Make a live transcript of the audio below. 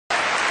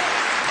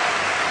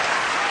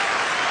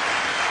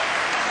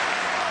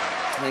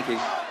Thank you.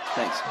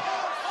 Thanks.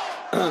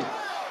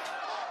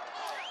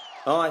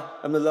 I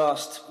am the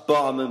last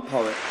Barman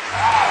poet.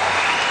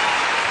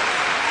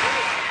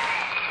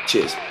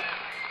 Cheers.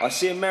 I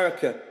see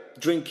America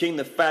drinking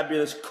the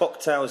fabulous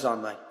cocktails I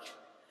make.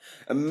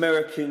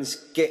 Americans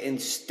getting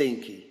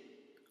stinky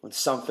on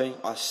something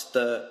I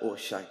stir or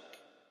shake.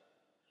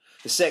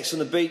 The sex on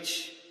the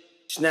beach,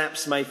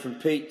 schnapps made from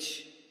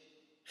peach,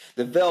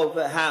 the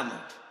velvet hammer,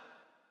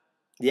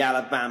 the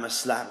Alabama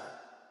slammer.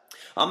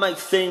 I make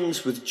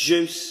things with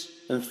juice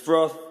and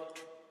froth,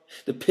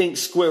 the pink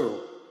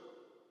squirrel,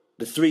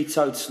 the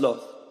three-toed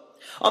sloth.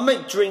 I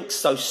make drinks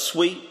so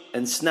sweet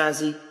and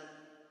snazzy,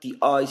 the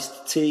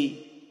iced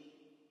tea,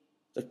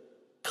 the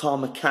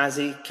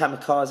kamikaze,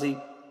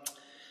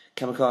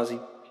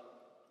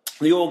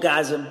 the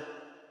orgasm,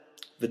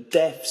 the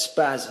death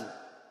spasm,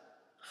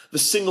 the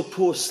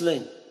Singapore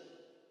sling,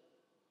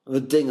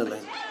 the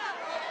ding-a-ling.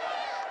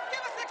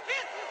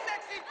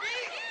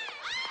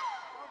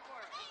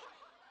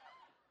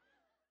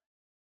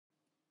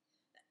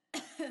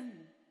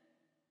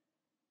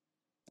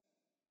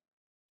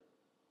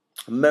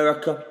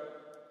 America,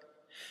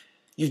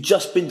 you've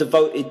just been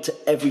devoted to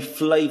every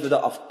flavour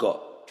that I've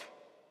got.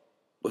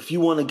 But if you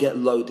want to get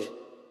loaded,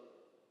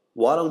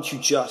 why don't you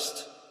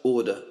just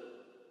order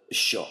a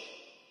shot?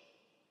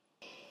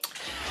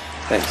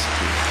 Thanks.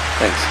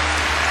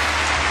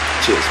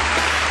 Cheers.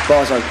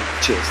 Bar's open.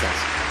 Cheers,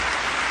 thanks.